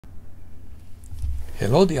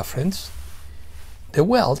Hello dear friends. The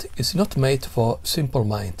world is not made for simple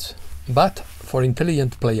minds, but for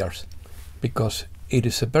intelligent players, because it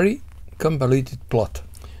is a very convoluted plot,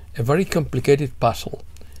 a very complicated puzzle,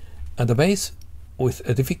 and a maze with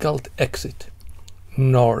a difficult exit.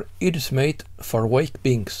 Nor it is made for weak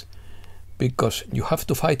beings, because you have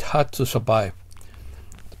to fight hard to survive.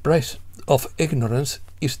 The price of ignorance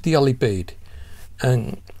is dearly paid,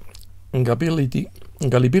 and gullibility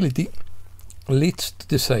leads to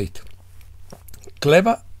deceit.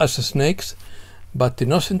 Clever as snakes, but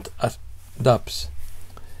innocent as doves.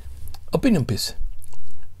 Opinion piece.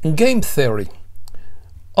 Game theory.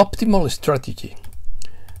 Optimal strategy.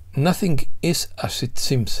 Nothing is as it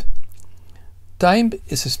seems. Time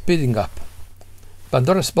is speeding up.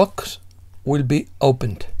 Pandora's box will be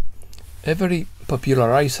opened. Every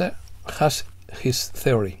populariser has his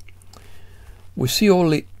theory. We see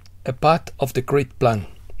only a part of the great plan.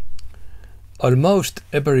 Almost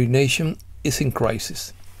every nation is in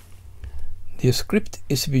crisis. The script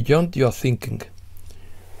is beyond your thinking.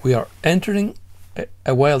 We are entering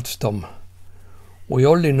a wild storm. We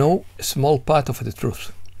only know a small part of the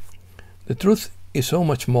truth. The truth is so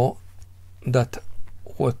much more than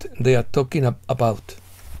what they are talking about.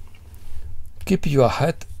 Keep your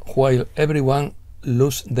head while everyone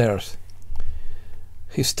loses theirs.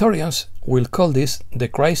 Historians will call this the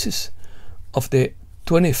crisis of the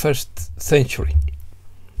 21st century.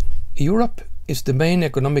 Europe is the main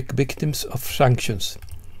economic victim of sanctions.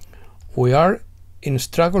 We are in a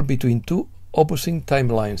struggle between two opposing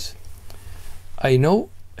timelines. I know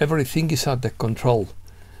everything is under control,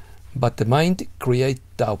 but the mind creates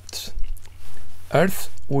doubts. Earth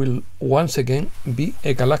will once again be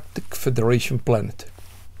a Galactic Federation planet.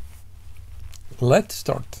 Let's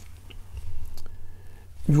start.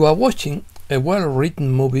 You are watching a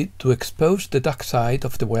well-written movie to expose the dark side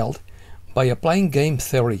of the world by applying game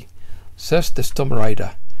theory, says the Storm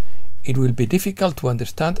Rider. It will be difficult to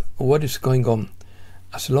understand what is going on,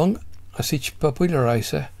 as long as each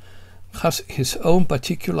populariser has his own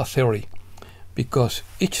particular theory, because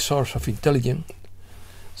each source of intelligence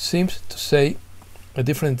seems to say a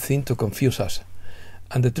different thing to confuse us,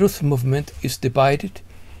 and the truth movement is divided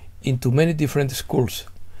into many different schools.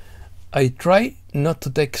 I try not to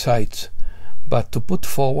take sides, but to put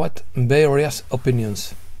forward various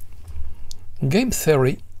opinions. Game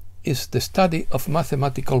theory is the study of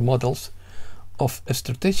mathematical models of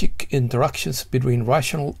strategic interactions between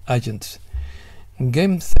rational agents.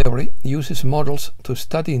 Game theory uses models to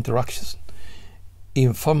study interactions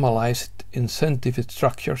in formalized incentive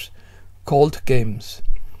structures called games.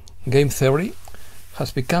 Game theory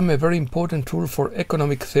has become a very important tool for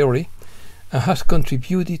economic theory and has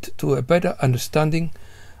contributed to a better understanding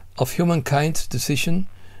of humankind's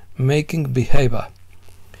decision-making behavior.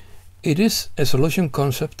 It is a solution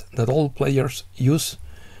concept that all players use,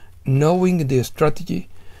 knowing the strategy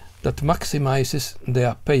that maximizes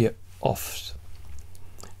their payoffs,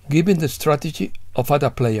 given the strategy of other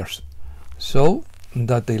players, so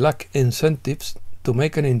that they lack incentives to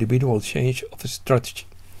make an individual change of strategy.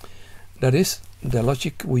 That is the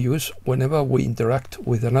logic we use whenever we interact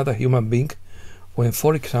with another human being, when,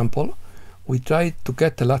 for example, we try to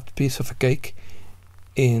get the last piece of a cake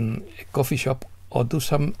in a coffee shop, or do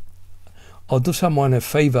someone a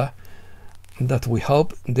favor that we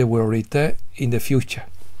hope they will return in the future.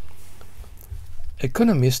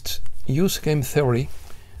 Economists use game theory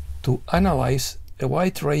to analyze a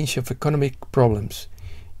wide range of economic problems,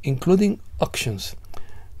 including auctions,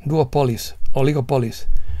 duopolies, oligopolies,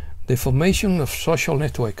 the formation of social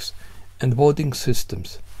networks, and voting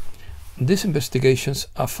systems. These investigations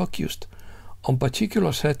are focused on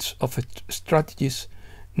particular sets of strategies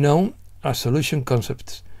known as solution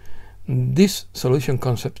concepts. These solution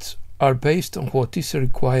concepts are based on what is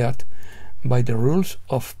required by the rules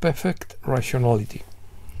of perfect rationality.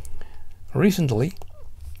 Recently,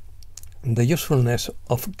 the usefulness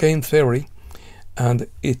of game theory and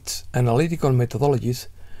its analytical methodologies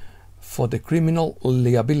for the criminal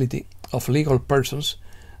liability of legal persons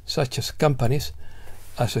such as companies,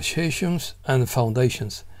 associations and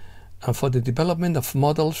foundations, and for the development of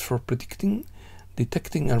models for predicting,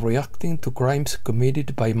 detecting and reacting to crimes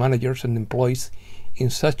committed by managers and employees in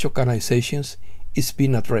such organizations is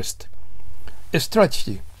being addressed. A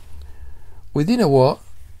strategy. Within a war,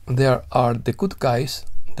 there are the good guys,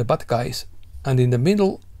 the bad guys, and in the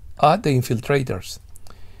middle are the infiltrators.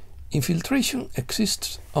 Infiltration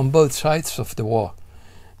exists on both sides of the war,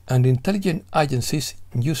 and intelligence agencies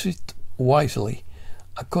use it wisely,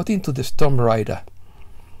 according to the Storm Rider.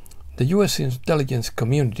 The US intelligence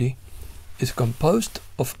community is composed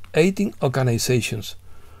of 18 organizations,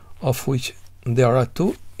 of which there are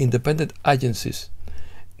 2 independent agencies,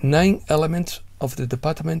 9 elements of the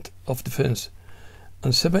Department of Defense,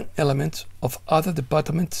 and 7 elements of other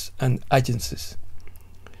departments and agencies.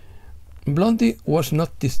 Blondie was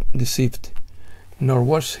not deceived, nor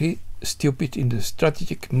was he stupid in the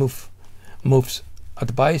strategic moves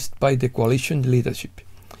advised by the coalition leadership.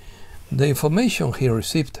 The information he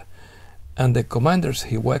received and the commanders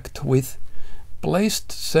he worked with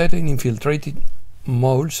placed certain infiltrated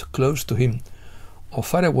moles close to him or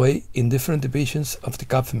far away in different divisions of the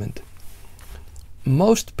government.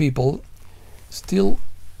 Most people still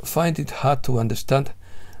find it hard to understand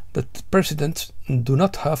that presidents do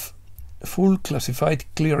not have full classified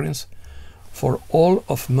clearance for all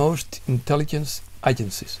of most intelligence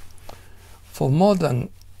agencies. For more than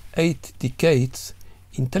 8 decades,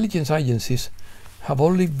 intelligence agencies have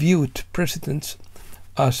only viewed presidents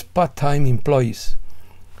as part-time employees,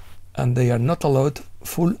 and they are not allowed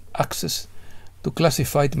full access to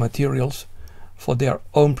classified materials for their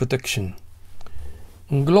own protection.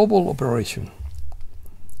 Global operation.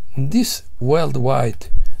 This worldwide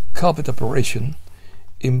covert operation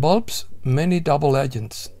involves many double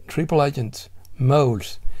agents, triple agents,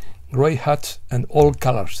 moles, grey hats and all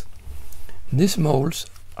colors. These moles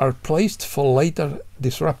are placed for later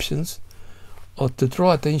disruptions or to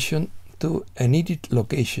draw attention to a needed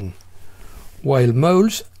location, while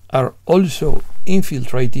moles are also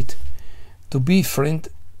infiltrated to befriend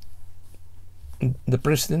the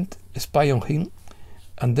president, spy on him,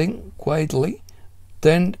 and then quietly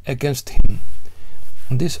turn against him.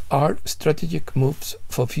 These are strategic moves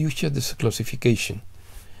for future declassification.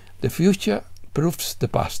 The future proves the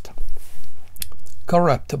past.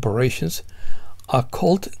 Corrupt operations are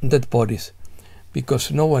called dead bodies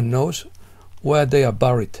because no one knows where they are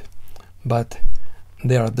buried, but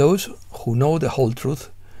there are those who know the whole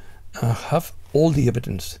truth and have all the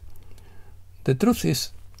evidence. The truth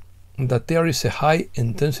is that there is a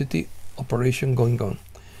high-intensity operation going on,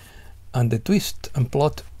 and the twist and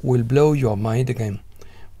plot will blow your mind again,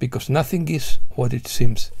 because nothing is what it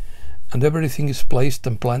seems, and everything is placed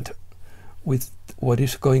and planned with what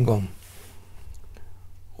is going on.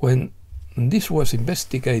 When this was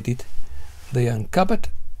investigated, they uncovered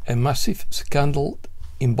a massive scandal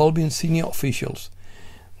involving senior officials.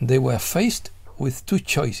 They were faced with 2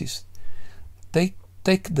 choices.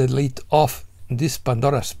 Take the lid off this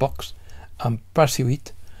Pandora's box and pursue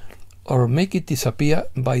it, or make it disappear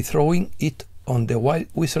by throwing it on the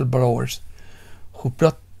whistleblowers who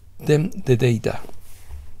brought them the data.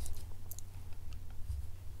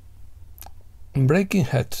 Breaking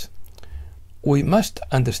heads. We must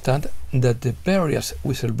understand that the various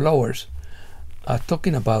whistleblowers are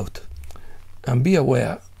talking about, and be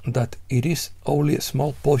aware that it is only a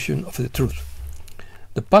small portion of the truth.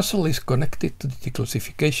 The puzzle is connected to the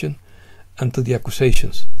declassification and to the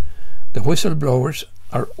accusations. The whistleblowers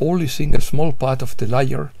are only seeing a small part of the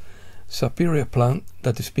larger, superior plan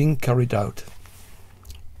that is being carried out.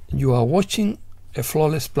 You are watching a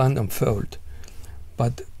flawless plan unfold,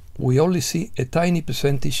 but we only see a tiny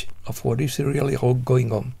percentage of what is really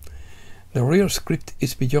going on. The real script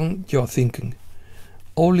is beyond your thinking.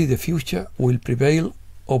 Only the future will prevail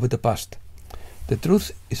over the past. The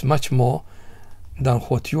truth is much more than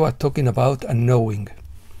what you are talking about and knowing.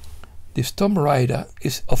 The Storm Rider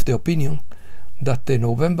is of the opinion that the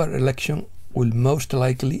November election will most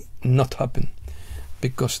likely not happen,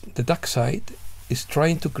 because the dark side is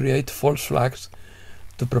trying to create false flags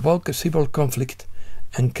to provoke a civil conflict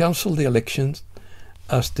and cancel the elections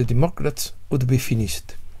as the Democrats would be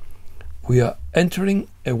finished. We are entering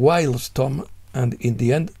a wild storm, and in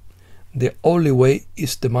the end, the only way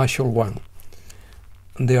is the martial one.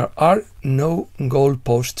 There are no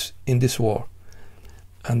goalposts in this war,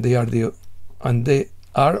 and they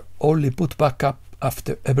are only put back up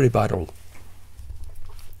after every battle.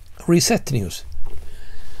 Reset news.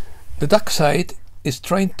 The dark side is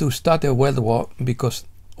trying to start a world war because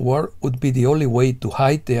war would be the only way to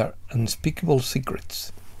hide their unspeakable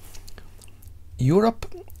secrets.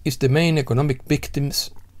 Europe is the main economic victim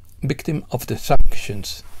of the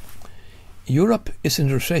sanctions. Europe is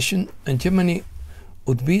in recession, and Germany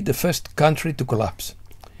would be the first country to collapse.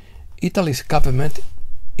 Italy's government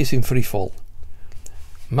is in free fall.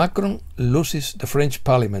 Macron loses the French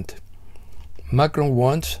parliament. Macron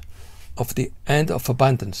warns of the end of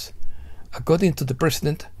abundance. According to the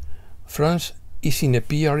president, France is in a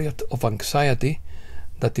period of anxiety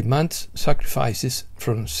that demands sacrifices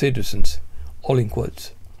from citizens, all in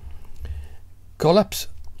quotes. Collapse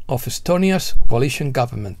of Estonia's coalition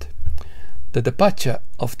government. The departure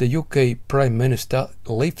of the UK Prime Minister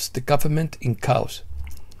leaves the government in chaos.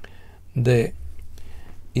 The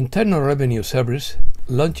Internal Revenue Service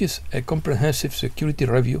launches a comprehensive security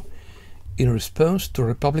review in response to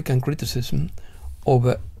Republican criticism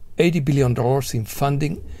over $80 billion in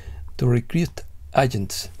funding to recruit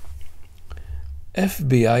agents.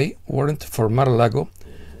 FBI warrant for Mar-a-Lago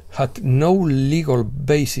had no legal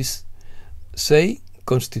basis, say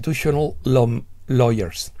constitutional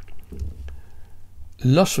lawyers.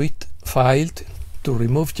 Lawsuit filed to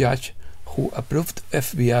remove judge who approved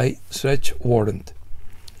FBI search warrant.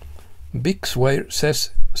 Big Swear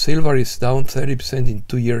says silver is down 30% in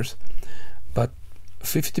 2 years, but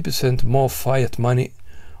 50% more fiat money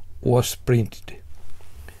was printed.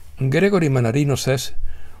 Gregory Manarino says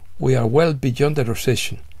we are well beyond the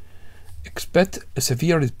recession. Expect a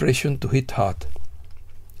severe depression to hit hard.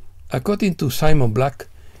 According to Simon Black,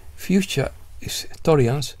 future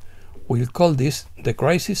historians will call this the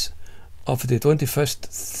crisis of the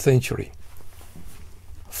 21st century.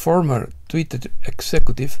 Former Twitter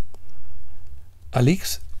executive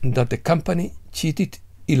alleges that the company cheated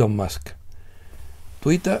Elon Musk.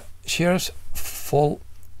 Twitter shares fall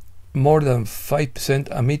more than 5%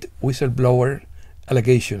 amid whistleblower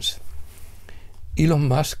allegations. Elon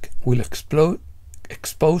Musk will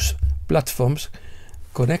expose platforms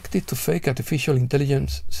connected to fake artificial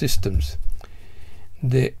intelligence systems.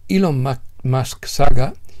 The Elon Musk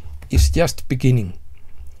saga is just beginning.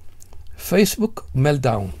 Facebook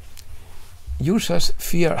meltdown. Users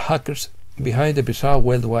fear hackers behind the bizarre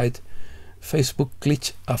worldwide Facebook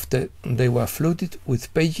glitch after they were flooded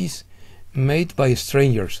with pages made by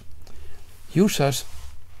strangers. Users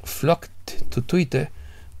flocked to Twitter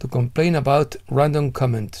to complain about random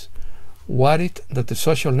comments, worried that the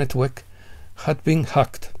social network had been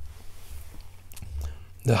hacked.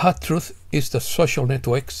 The hard truth is that social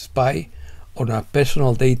networks spy on our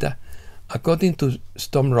personal data, according to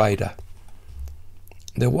Storm Rider.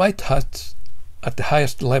 The White Hats at the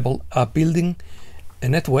highest level are building a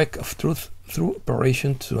network of truth through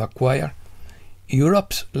operation to acquire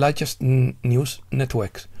Europe's largest news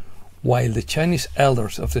networks, while the Chinese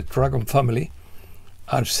elders of the Dragon family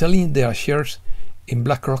are selling their shares in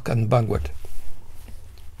BlackRock and Vanguard.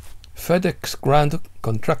 FedEx ground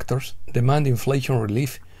contractors demand inflation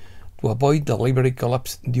relief to avoid delivery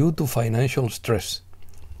collapse due to financial stress.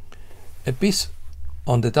 A piece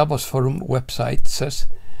on the Davos Forum website says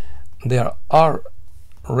there are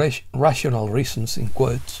rational reasons, in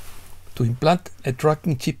quotes, to implant a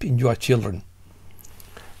tracking chip in your children.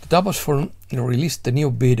 The Davos Forum released a new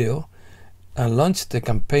video and launched the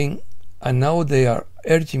campaign, and now they are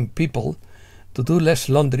urging people to do less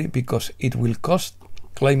laundry because it will cause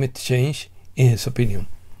climate change, in his opinion.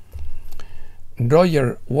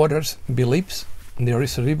 Roger Waters believes there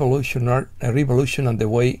is a revolution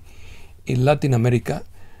underway in Latin America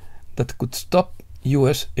that could stop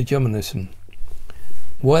US hegemonism.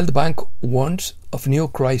 World Bank warns of new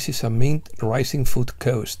crisis amid rising food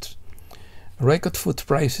costs. Record food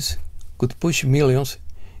prices could push millions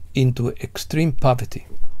into extreme poverty.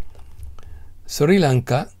 Sri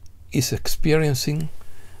Lanka is experiencing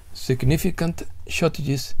significant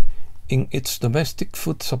shortages in its domestic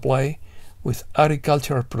food supply, with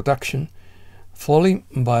agricultural production falling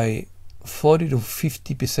by 40 to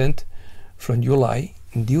 50% from July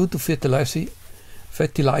due to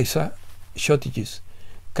fertilizer shortages,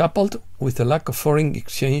 coupled with a lack of foreign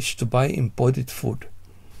exchange to buy imported food.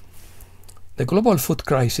 The global food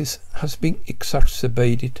crisis has been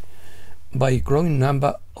exacerbated by a growing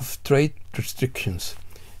number of trade restrictions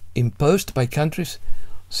imposed by countries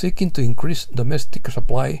seeking to increase domestic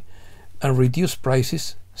supply and reduce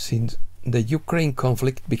prices since the Ukraine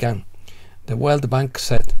conflict began, the World Bank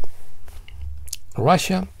said.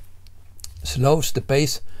 Russia slows the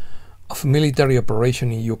pace of military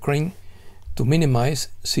operation in Ukraine to minimize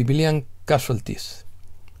civilian casualties.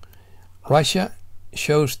 Russia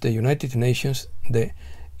shows the United Nations the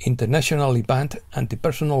internationally banned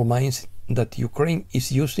anti-personnel mines that Ukraine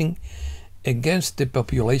is using against the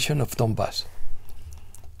population of Donbass.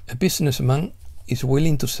 A businessman is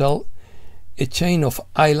willing to sell a chain of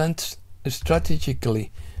islands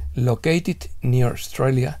strategically located near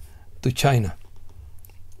Australia to China.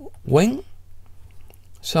 When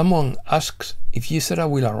someone asks if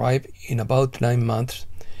Israel will arrive in about 9 months,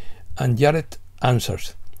 and Jared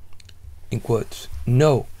answers, in quotes,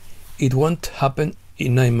 "No, it won't happen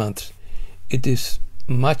in 9 months. It is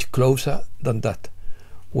much closer than that.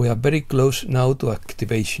 We are very close now to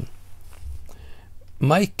activation."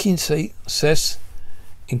 Mike Kinsey says,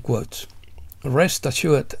 in quotes, "Rest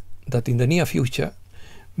assured that in the near future,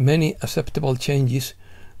 many acceptable changes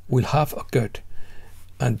will have occurred,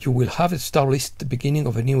 and you will have established the beginning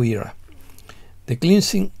of a new era. The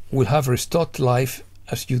cleansing will have restored life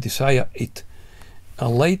as you desire it,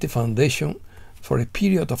 and lay the foundation for a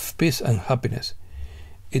period of peace and happiness.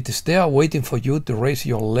 It is there waiting for you to raise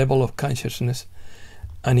your level of consciousness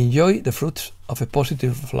and enjoy the fruits of a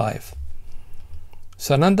positive life.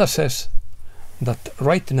 Sananda says that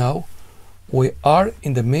right now we are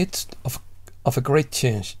in the midst of a great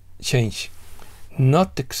change,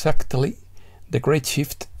 not exactly the great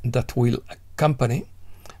shift that will accompany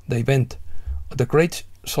the event of the great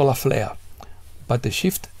solar flare, but the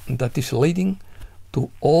shift that is leading to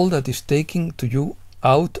all that is taking to you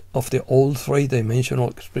out of the old three-dimensional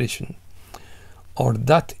expression, or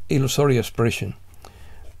that illusory expression,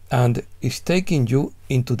 and is taking you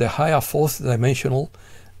into the higher fourth-dimensional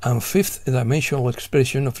and fifth-dimensional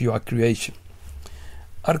expression of your creation.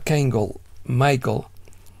 Archangel Michael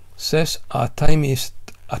says our time is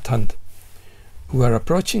at hand. We are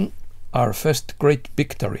approaching our first great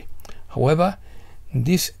victory. However,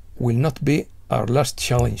 this will not be our last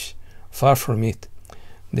challenge. Far from it.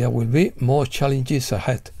 There will be more challenges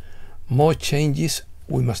ahead, more changes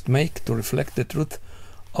we must make to reflect the truth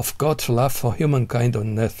of God's love for humankind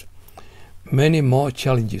on earth. Many more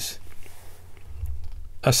challenges.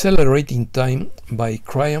 Accelerating Time by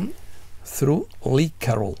Graham through Lee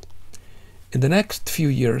Carroll. In the next few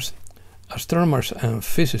years, astronomers and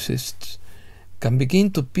physicists can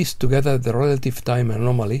begin to piece together the relative time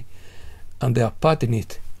anomaly and their part in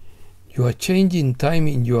it. You are changing time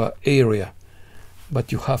in your area,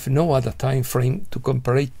 but you have no other time frame to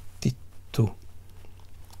compare it to.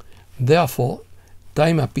 Therefore,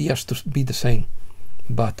 time appears to be the same,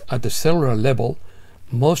 but at the cellular level,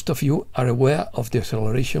 most of you are aware of the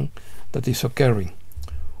acceleration that is occurring.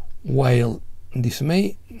 While this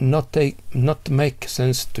may not make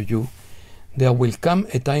sense to you, there will come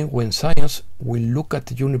a time when science will look at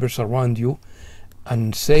the universe around you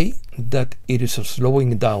and say that it is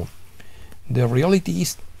slowing down. The reality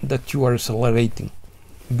is that you are accelerating.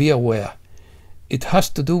 Be aware. It has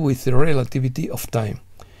to do with the relativity of time,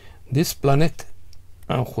 this planet,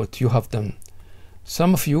 and what you have done.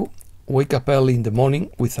 Some of you wake up early in the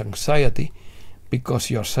morning with anxiety because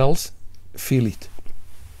your cells feel it.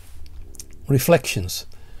 Reflections.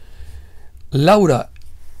 Laura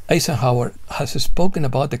Eisenhower has spoken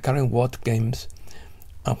about the current world games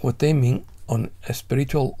and what they mean on a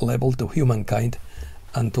spiritual level to humankind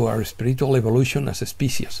and to our spiritual evolution as a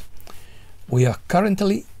species. We are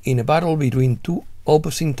currently in a battle between two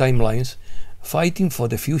opposing timelines fighting for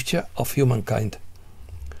the future of humankind.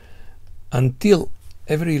 Until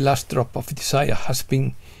every last drop of desire has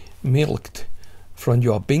been milked from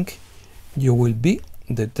your being, you will be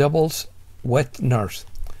the devil's wet nurse,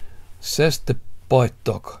 says the poet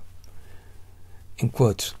dog. In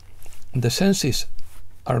quotes, the senses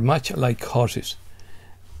are much like horses,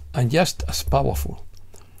 and just as powerful.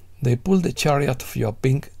 They pull the chariot of your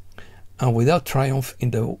being, and without triumph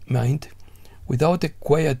in the mind, without the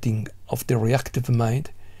quieting of the reactive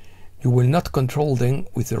mind, you will not control them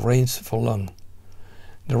with the reins for long.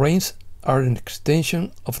 The reins are an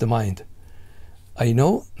extension of the mind. I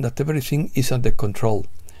know that everything is under control,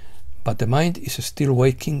 but the mind is still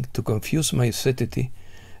waking to confuse my satiety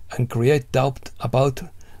and create doubt about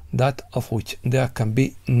that of which there can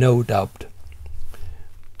be no doubt.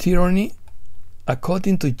 Tyranny,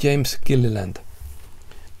 according to James Gilliland.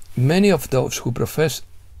 Many of those who profess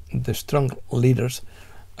the strong leaders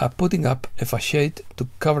are putting up a facade to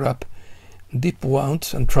cover up deep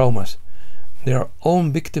wounds and traumas, their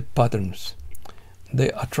own victim patterns.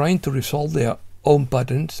 They are trying to resolve their own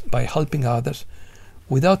patterns by helping others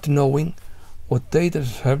without knowing what they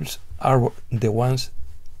themselves are the ones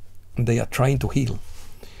they are trying to heal.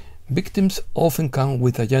 Victims often come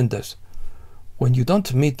with agendas. When you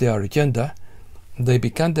don't meet their agenda, they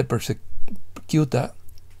become the persecutor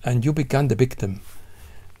and you become the victim.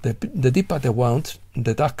 The deeper the wounds,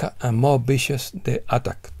 the darker and more vicious the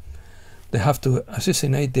attack. They have to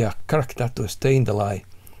assassinate their character to stay in the lie.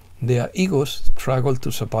 Their egos struggle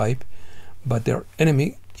to survive, but their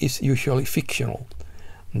enemy is usually fictional.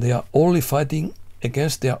 They are only fighting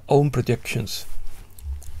against their own projections.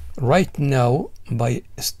 Right Now by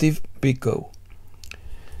Steve Biko.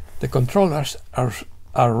 The controllers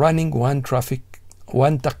are running one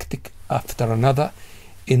tactic after another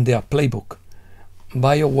in their playbook.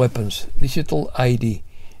 Bioweapons, digital ID,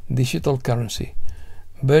 digital currency,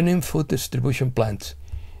 burning food distribution plants,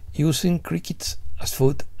 using crickets as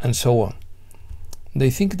food, and so on. They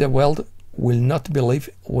think the world will not believe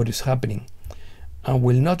what is happening and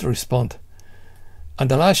will not respond, and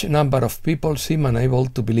a large number of people seem unable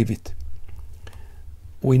to believe it.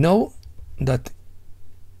 We know that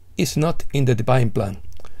is not in the divine plan.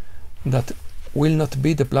 That will not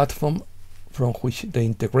be the platform from which the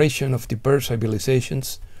integration of diverse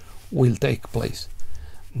civilizations will take place.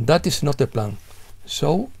 That is not the plan,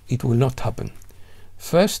 so it will not happen.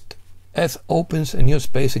 First, Earth opens a new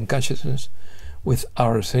space in consciousness with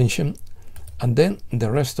our ascension, and then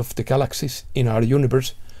the rest of the galaxies in our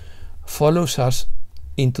universe follows us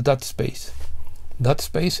into that space. That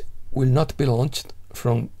space will not be launched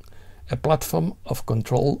from a platform of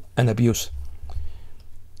control and abuse.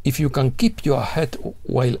 If you can keep your head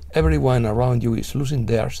while everyone around you is losing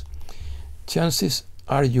theirs, chances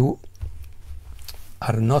are you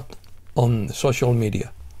are not on social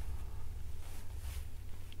media.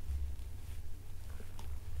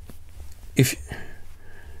 If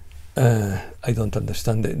I don't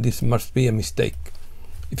understand, this must be a mistake.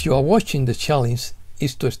 If you are watching, the challenge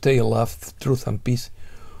is to stay alive, truth and peace,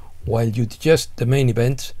 while you digest the main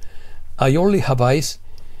events. I only have eyes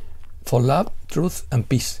for love, truth and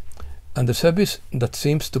peace, and the service that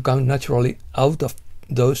seems to come naturally out of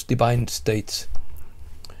those divine states.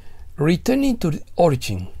 Returning to the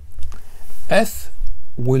origin, Earth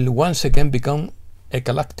will once again become a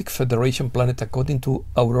Galactic Federation planet according to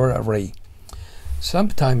Aurora Ray. Some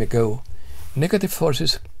time ago, negative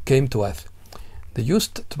forces came to Earth. They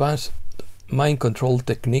used advanced mind control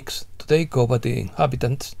techniques to take over the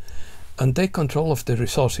inhabitants and take control of the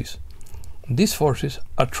resources. These forces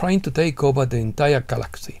are trying to take over the entire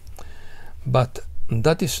galaxy. But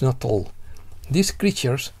that is not all. These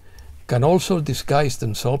creatures can also disguise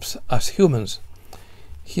themselves as humans.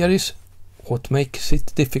 Here is what makes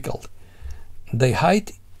it difficult. They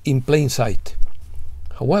hide in plain sight.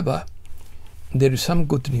 However, there is some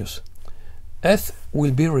good news. Earth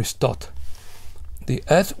will be restored. The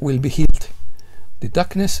Earth will be healed. The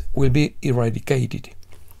darkness will be eradicated.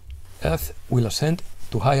 Earth will ascend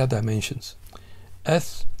to higher dimensions.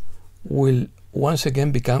 Earth will once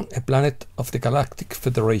again become a planet of the Galactic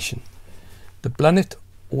Federation. The planet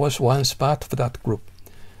was once part of that group,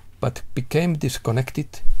 but became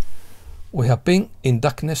disconnected. We have been in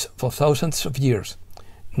darkness for thousands of years.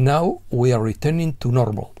 Now we are returning to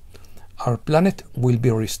normal. Our planet will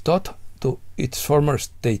be restored to its former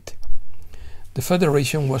state. The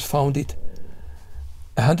Federation was founded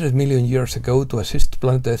 100 million years ago to assist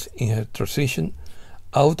planet Earth in her transition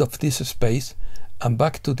out of this space and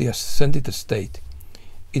back to the ascended state.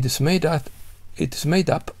 It is made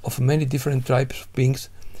up of many different types of beings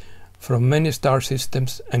from many star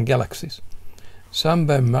systems and galaxies. Some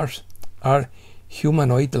members are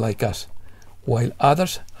humanoid like us, while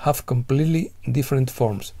others have completely different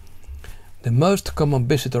forms. The most common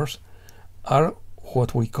visitors are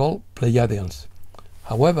what we call Pleiadians.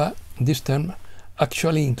 However, this term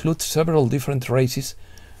actually includes several different races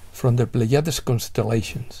from the Pleiades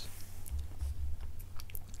constellations.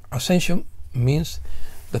 Ascension means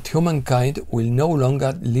that humankind will no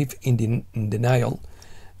longer live in denial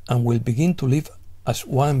and will begin to live as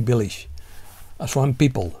one village, as one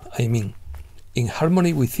people, in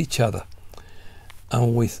harmony with each other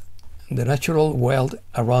and with the natural world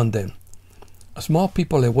around them. As more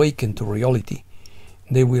people awaken to reality,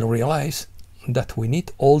 they will realize that we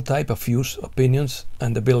need all types of views, opinions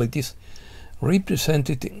and abilities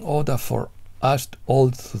represented in order for us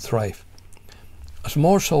all to thrive. As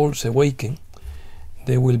more souls awaken,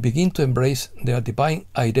 they will begin to embrace their divine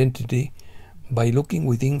identity by looking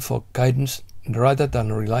within for guidance rather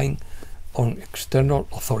than relying on external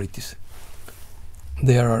authorities.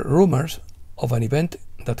 There are rumors of an event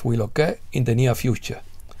that will occur in the near future.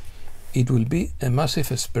 It will be a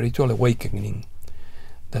massive spiritual awakening,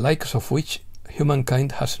 the likes of which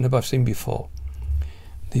humankind has never seen before.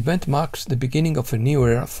 The event marks the beginning of a new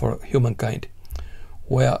era for humankind,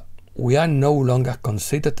 where we are no longer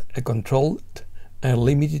considered a controlled and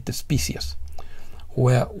limited species,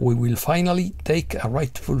 where we will finally take a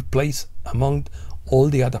rightful place among all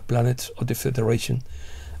the other planets of the Federation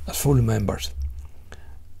as full members,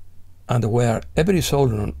 and where every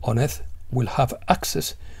soul on Earth will have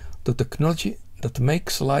access to technology that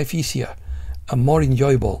makes life easier and more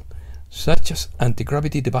enjoyable, such as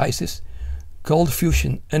anti-gravity devices, cold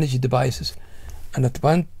fusion energy devices, and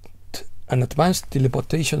advanced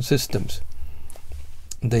teleportation systems.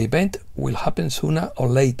 The event will happen sooner or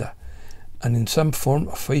later, and in some form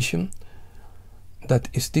of fashion that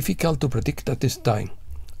is difficult to predict at this time.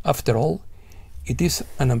 After all, it is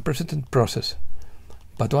an unprecedented process.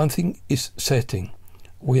 But one thing is certain: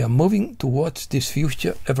 we are moving towards this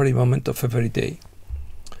future every moment of every day.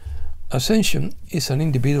 Ascension is an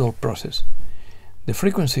individual process. The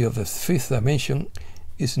frequency of the fifth dimension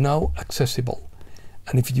is now accessible,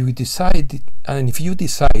 and if you decide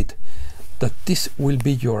that this will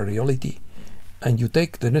be your reality, and you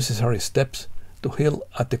take the necessary steps, to heal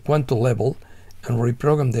at the quantum level and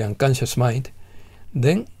reprogram the unconscious mind,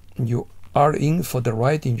 then you are in for the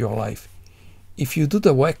ride in your life. If you do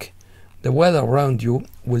the work, the world around you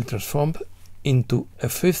will transform into a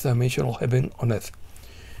fifth dimensional heaven on earth.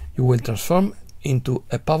 You will transform into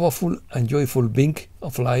a powerful and joyful being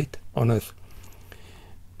of light on earth.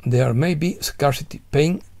 There may be scarcity,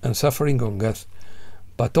 pain, and suffering on earth,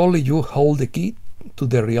 but only you hold the key to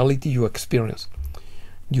the reality you experience.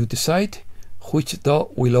 You decide which door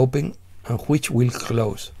will open and which will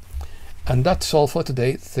close. And that's all for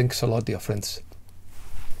today. Thanks a lot, dear friends.